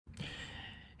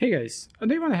Hey guys,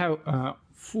 do you want to have a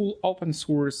full open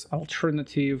source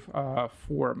alternative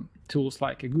for tools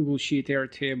like a Google Sheet,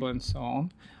 Airtable, and so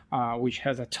on, which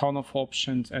has a ton of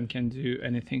options and can do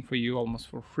anything for you almost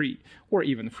for free, or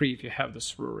even free if you have the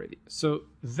server ready? So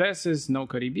this is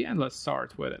NocoDB, and let's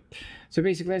start with it. So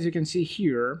basically, as you can see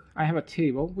here, I have a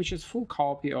table which is full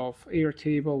copy of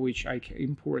Airtable, which I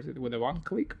imported with a one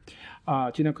click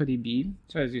to NocoDB.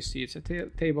 So as you see, it's a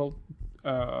table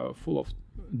full of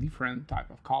different type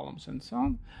of columns and so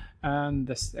on, and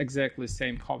that's exactly the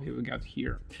same copy we got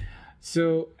here.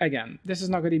 So again, this is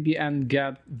NocoDB, and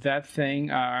get that thing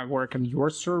work on your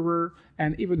server,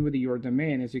 and even with your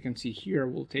domain, as you can see here,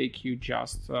 will take you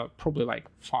just probably like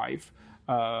 5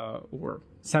 or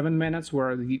 7 minutes,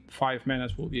 where the 5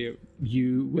 minutes will be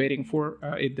you waiting for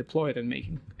it deployed and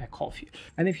making a coffee.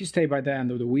 And if you stay by the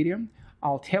end of the video,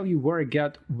 I'll tell you where I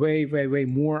get way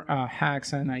more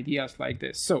hacks and ideas like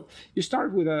this. So you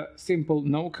start with a simple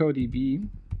NocoDB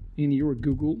in your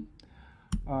Google,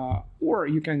 or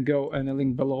you can go in a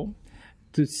link below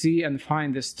to see and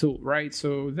find this tool, right?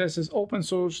 So this is open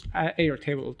source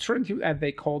Airtable Alternative, as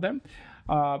they call them.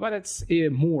 But it's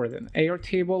more than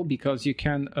Airtable, because you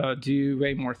can do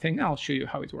way more things. I'll show you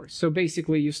how it works. So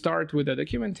basically, you start with the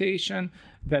documentation.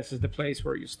 This is the place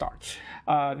where you start.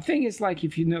 The thing is, like,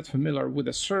 if you're not familiar with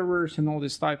the servers and all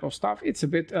this type of stuff, it's a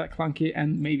bit clunky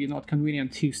and maybe not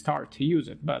convenient to start to use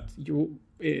it. But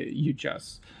you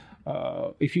just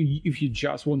if you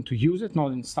just want to use it,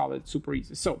 not install it, super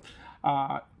easy. So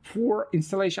for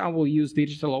installation, I will use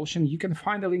DigitalOcean. You can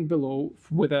find a link below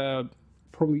with a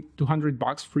probably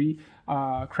 $200 free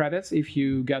credits if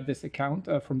you get this account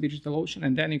from DigitalOcean,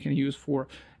 and then you can use for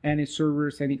any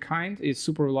servers, any kind. It's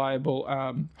super reliable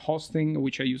hosting,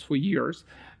 which I use for years.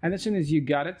 And as soon as you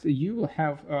got it, you will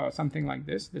have something like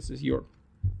this. This is your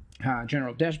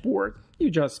general dashboard. You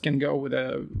just can go with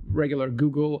a regular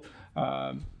Google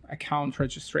account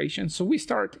registration. So we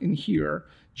start in here,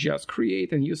 just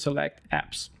create, and you select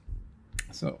apps.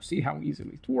 So see how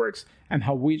easily it works and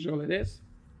how visual it is.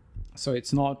 So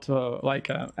it's not like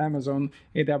Amazon,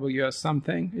 AWS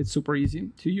something. It's super easy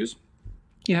to use.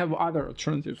 You have other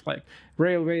alternatives like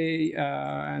Railway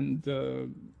and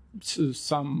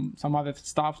some other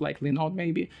stuff like Linode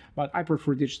maybe, but I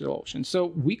prefer DigitalOcean. So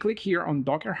we click here on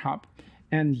Docker Hub,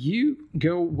 and you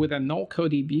go with a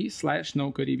NocoDB slash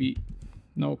NocoDB,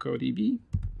 NocoDB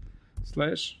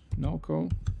slash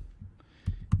NocoDB.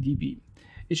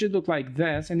 It should look like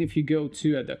this, and if you go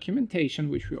to a documentation,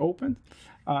 which we opened,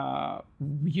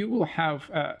 you will have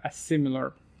a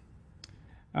similar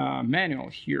manual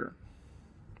here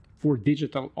for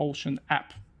DigitalOcean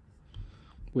app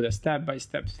with a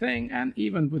step-by-step thing, and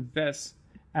even with this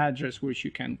address which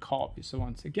you can copy. So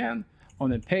once again, on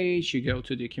the page, you go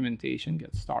to documentation,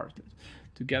 get started.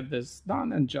 To get this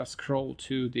done, and just scroll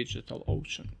to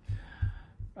DigitalOcean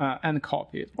and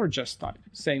copy it, or just type,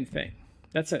 same thing.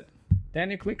 That's it.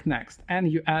 Then you click next,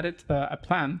 and you added a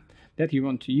plan that you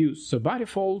want to use. So by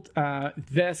default,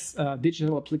 this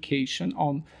digital application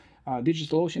on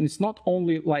DigitalOcean is not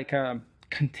only like a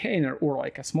container or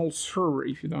like a small server,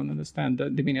 if you don't understand the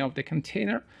meaning of the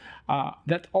container,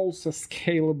 that also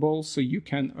scalable, so you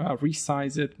can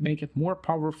resize it, make it more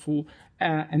powerful,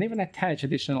 and even attach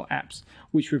additional apps,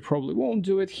 which we probably won't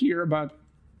do it here, but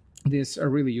these are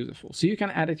really useful. So you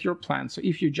can edit your plan. So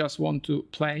if you just want to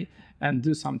play and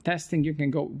do some testing, you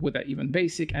can go with an even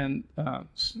basic and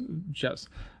just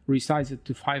resize it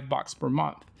to $5 per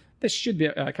month. This should be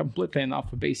completely enough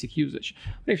for basic usage.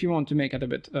 But if you want to make it a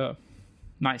bit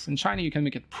nice and shiny, you can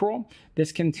make it pro.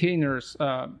 This containers,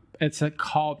 it's a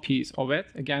copies of it.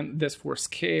 Again, this for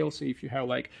scale. So if you have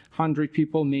like 100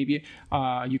 people, maybe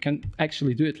you can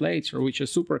actually do it later, which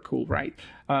is super cool, right?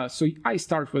 So I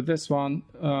start with this one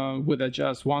with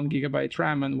just 1 GB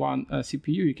RAM and 1 CPU.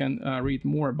 You can read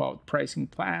more about pricing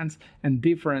plans and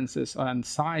differences and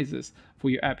sizes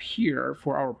for your app here.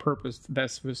 For our purpose,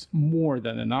 this was more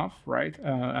than enough, right?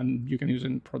 And you can use it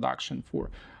in production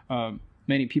for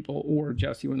many people, or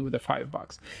just even with the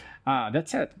 $5.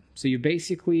 That's it. So you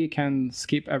basically can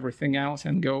skip everything else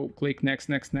and go click next,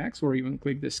 or even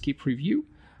click the skip review.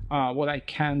 What I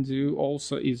can do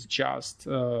also is just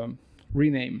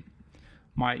rename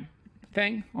my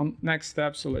thing on next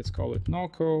step. So let's call it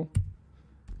Noco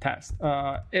test.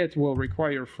 It will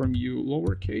require from you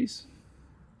lowercase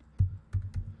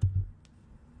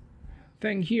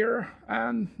thing here,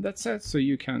 and that's it. So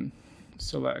you can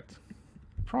select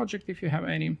project if you have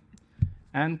any,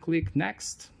 and click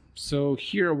next. So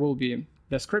here will be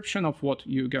description of what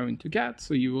you're going to get.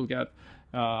 So you will get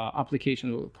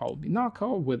application will call be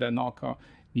Noco with a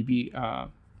NocoDB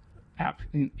app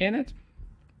in it,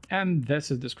 And this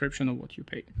is description of what you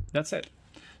paid. That's it.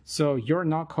 So your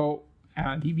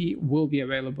NocoDB will be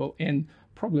available in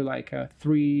probably like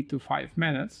 3 to 5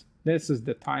 minutes. This is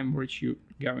the time which you're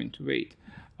going to wait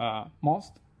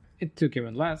most. It took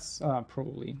even less,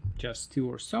 probably just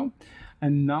 2 or so.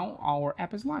 And now our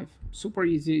app is live. Super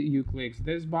easy. You click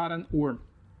this button or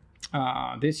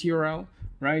this URL,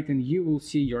 right? And you will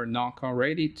see your Noco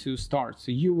ready to start.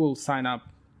 So you will sign up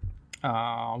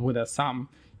with some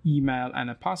email and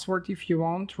a password if you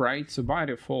want, right? So by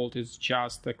default, it's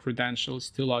just the credentials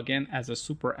to log in as a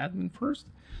super admin first.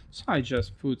 So I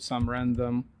just put some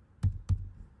random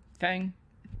thing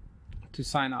to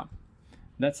sign up.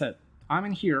 That's it. I'm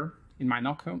in here in my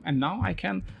Noco, and now I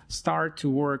can start to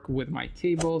work with my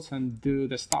tables and do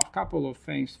the stuff. Couple of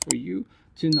things for you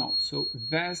to know. So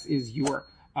this is your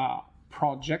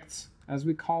projects, as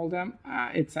we call them.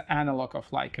 It's an analog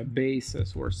of like a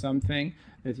basis or something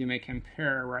that you may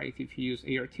compare, right? If you use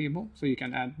Airtable, so you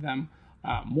can add them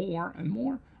more and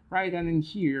more, right? And in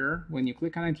here, when you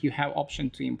click on it, you have option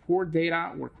to import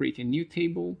data or create a new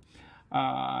table.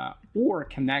 Or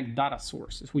connect data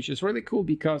sources, which is really cool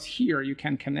because here you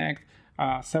can connect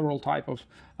several type of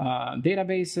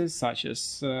databases such as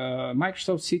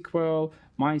Microsoft SQL,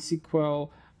 MySQL,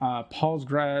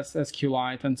 Postgres,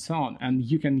 SQLite, and so on. And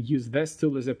you can use this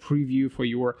tool as a preview for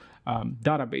your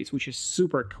database, which is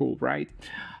super cool, right?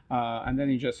 And then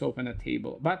you just open a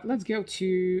table. But let's go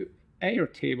to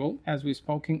Airtable as we've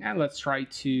spoken, and let's try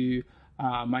to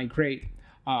migrate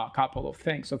a couple of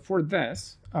things. So for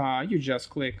this, you just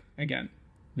click again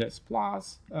this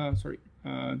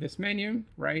this menu,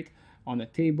 right, on the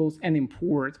tables and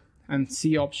import and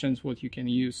see options what you can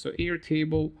use. So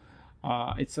Airtable,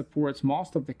 it supports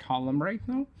most of the column right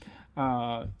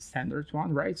now, standard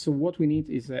one, right? So what we need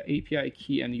is an API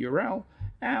key and URL,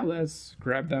 and let's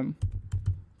grab them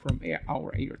from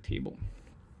our Airtable.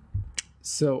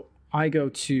 So I go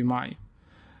to my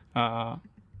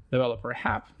developer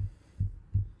app,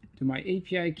 to my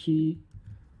API key,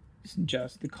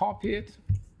 just to copy it.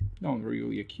 Don't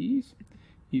reveal your keys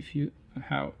if you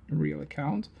have a real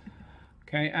account.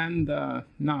 Okay, and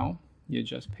now you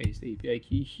just paste the API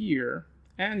key here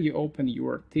and you open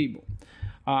your table.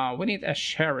 We need a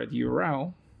shared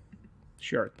URL,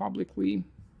 share it publicly.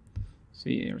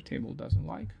 See, Airtable doesn't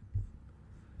like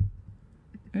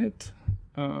it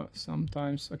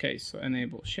sometimes. Okay, so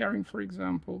enable sharing, for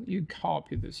example. You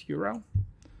copy this URL,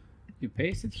 you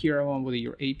paste it here along with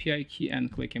your API key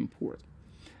and click import.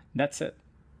 That's it.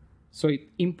 So it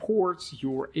imports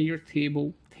your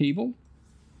Airtable table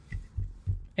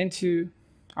into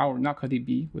our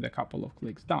NocoDB with a couple of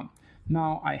clicks done.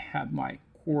 Now I have my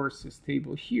courses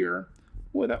table here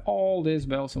with all these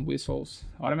bells and whistles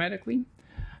automatically,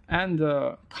 and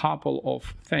a couple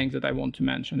of things that I want to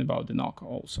mention about the Noco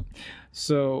also.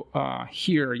 So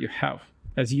here you have,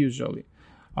 as usually,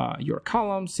 your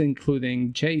columns,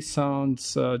 including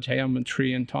JSONs,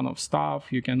 geometry, and ton of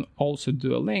stuff. You can also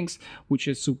do links, which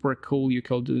is super cool. You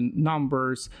can do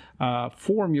numbers,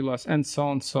 formulas, and so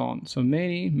on, so on. So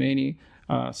many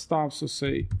stuff. So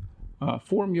say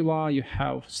formula, you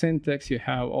have syntax, you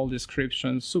have all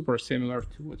descriptions, super similar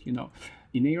to what you know.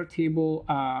 In Airtable,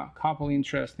 a couple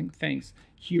interesting things.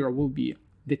 Here will be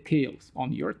details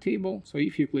on your table. So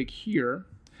if you click here,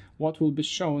 what will be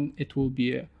shown, it will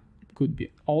be could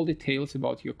be all details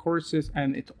about your courses,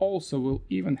 and it also will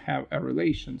even have a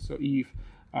relation. So if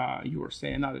you are,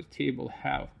 say, another table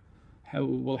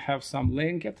will have some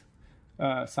linked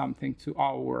something to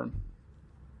our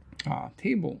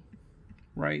table,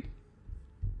 right?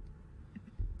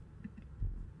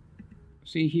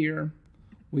 See here,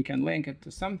 we can link it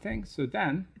to something. So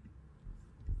then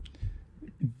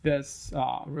this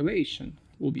relation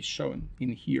will be shown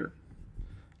in here.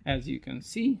 As you can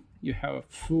see, you have a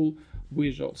full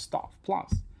visual stuff.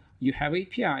 Plus, you have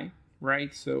API,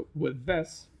 right? So with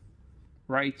this,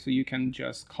 right, so you can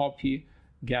just copy,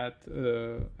 get,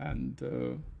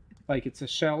 like it's a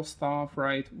shell stuff,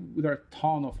 right? There are a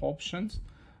ton of options.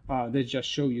 They just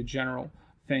show you general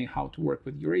thing how to work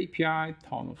with your API,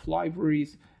 ton of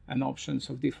libraries and options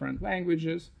of different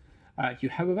languages. You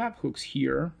have a webhooks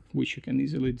here, which you can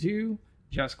easily do.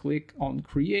 Just click on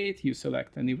create, you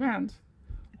select an event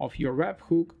of your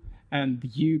webhook, and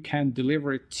you can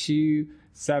deliver it to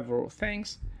several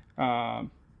things.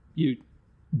 You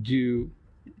do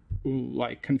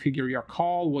like configure your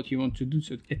call, what you want to do.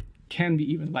 So it can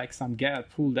be even like some get,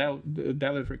 pull,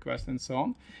 delete request, and so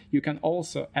on. You can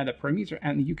also add a parameter,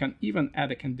 and you can even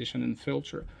add a condition and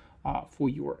filter for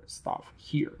your stuff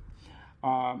here.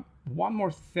 One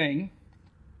more thing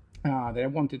that I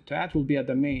wanted to add will be a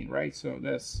domain, right? So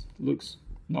this looks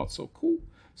not so cool.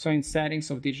 So in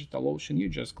settings of DigitalOcean, you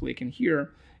just click in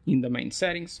here in domain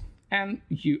settings and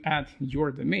you add your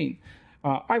domain.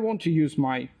 I want to use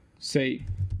my, say,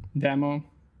 demo.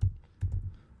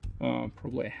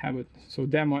 Probably I have it. So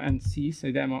demo NC,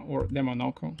 say demo or demo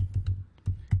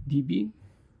NocoDB,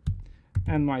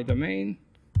 and my domain.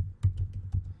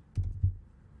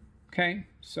 Okay,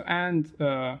 so and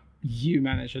you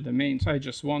manage a domain. So I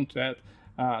just want to add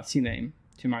CNAME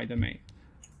to my domain.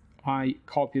 I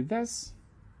copy this.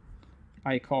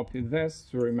 I copy this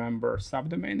to remember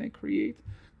subdomain I create.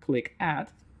 Click add,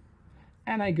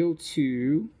 and I go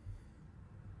to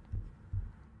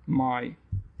my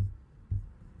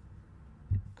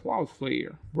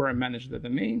Cloudflare where I manage the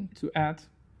domain to add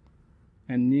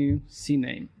a new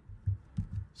CNAME.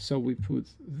 So we put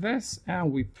this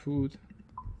and we put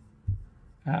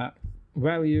a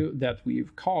value that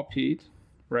we've copied,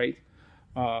 right,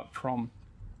 from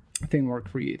thing where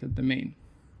created domain.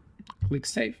 Click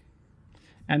save,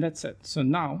 and that's it. So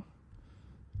now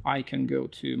I can go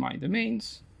to my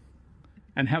domains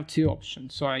and have two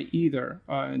options. So I either,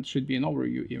 it should be an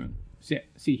overview even,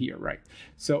 see here, right?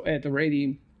 So it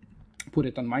already put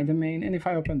it on my domain, and if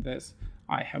I open this,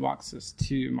 I have access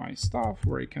to my stuff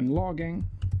where I can log in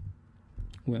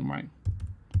with my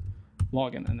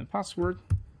login and the password,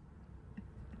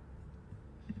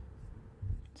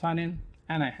 sign in,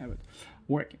 and I have it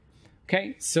working.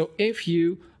 Okay, so if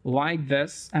you like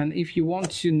this and if you want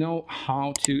to know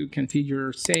how to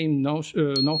configure same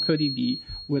NocoDB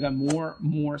with a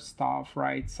more stuff,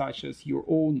 right, such as your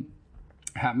own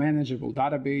manageable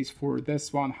database for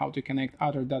this one, how to connect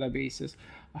other databases,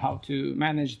 how to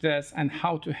manage this, and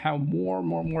how to have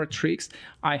more tricks,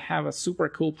 I have a super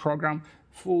cool program.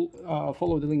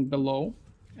 Follow the link below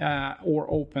or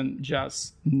open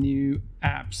just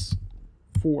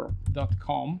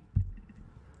newapps4.com.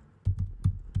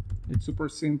 It's super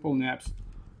simple,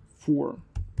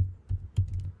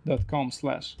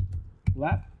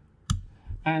 newapps4.com/lab,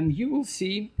 and you will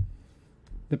see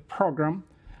the program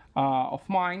of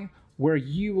mine where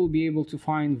you will be able to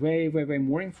find way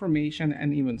more information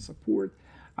and even support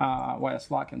via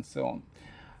Slack and so on,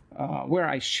 where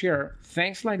I share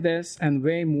things like this and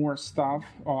way more stuff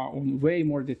on way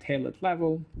more detailed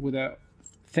level with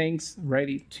things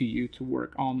ready to you to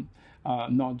work on,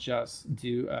 not just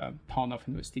do a ton of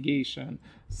investigation,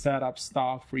 set up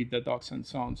stuff, read the docs and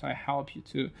so on. So I help you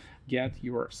to get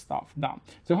your stuff done.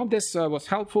 So I hope this was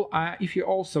helpful. If you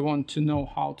also want to know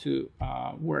how to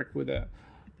work with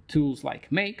tools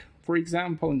like Make, for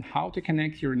example, and how to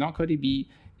connect your NocoDB,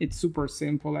 it's super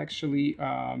simple actually.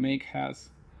 Make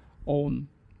has own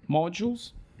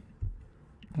modules,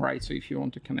 right? So if you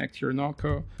want to connect your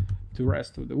Noco to the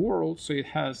rest of the world, so it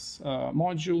has a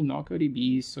module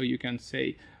NocoDB, so you can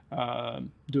say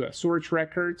do a search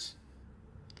records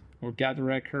or get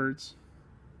records,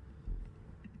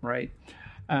 right?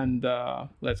 And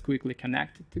let's quickly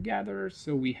connect it together.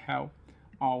 So we have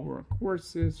our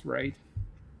courses, right?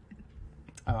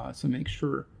 So make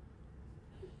sure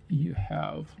you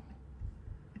have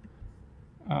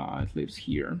it lives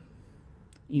here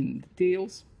in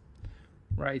details,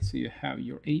 right? So you have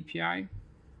your API.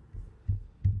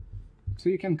 So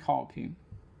you can copy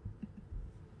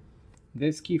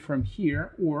this key from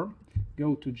here or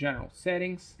go to general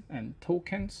settings and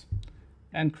tokens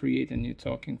and create a new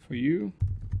token for you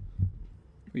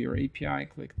for your API.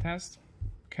 Click test.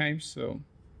 Okay, so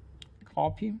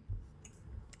copy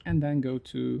and then go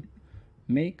to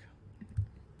Make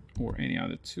or any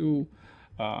other tool,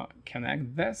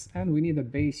 connect this, and we need a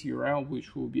base URL,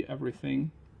 which will be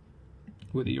everything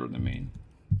with your domain.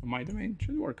 My domain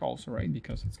should work also, right,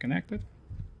 because it's connected.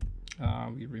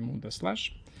 We remove the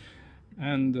slash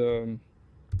and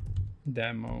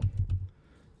demo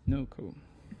noco.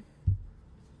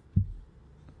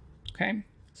 Okay,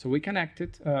 so we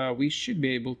connected. We should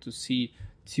be able to see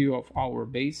two of our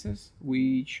bases,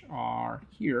 which are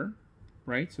here,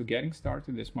 right? So getting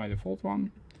started is my default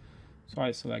one. So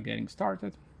I select getting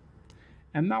started.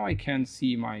 And now I can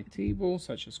see my table,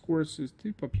 such as courses,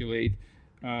 to populate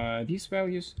these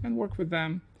values and work with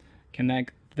them.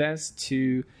 Connect this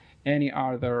to any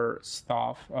other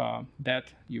stuff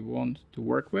that you want to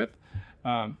work with,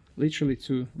 literally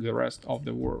to the rest of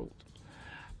the world.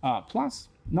 Plus,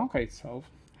 Noco itself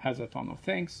has a ton of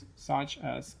things, such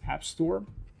as App Store,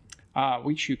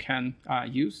 which you can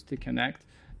use to connect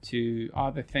to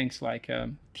other things like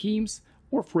Teams,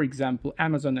 or for example,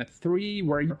 Amazon S3,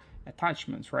 where you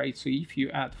attachments, right? So if you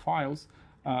add files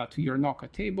to your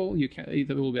Noco table,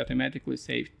 it will be automatically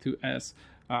saved to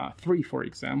S3, for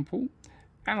example.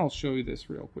 And I'll show you this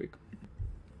real quick.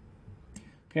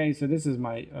 Okay, so this is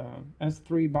my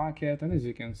S3 bucket, and as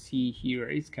you can see here,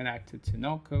 it's connected to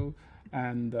Noco,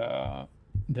 and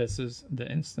this is the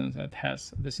instance that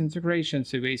has this integration.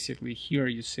 So basically here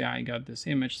you see I got this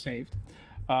image saved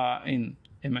in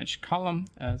image column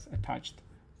as attached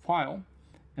file,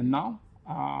 and now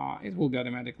it will be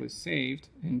automatically saved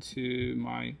into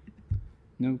my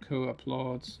Noco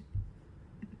uploads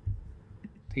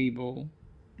table,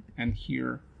 and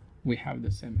here we have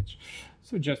this image.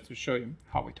 So just to show you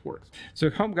how it works. So I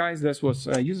hope, guys, this was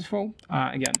useful.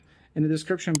 Again, in the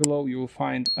description below, you will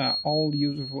find all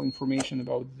useful information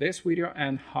about this video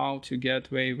and how to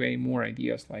get way more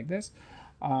ideas like this.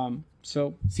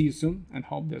 So see you soon, and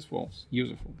hope this was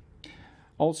useful.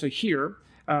 Also here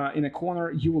in the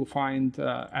corner, you will find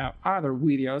other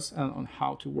videos on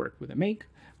how to work with a Make,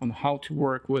 on how to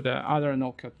work with other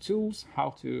no-code tools,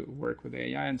 how to work with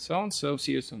AI, and so on. So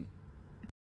see you soon.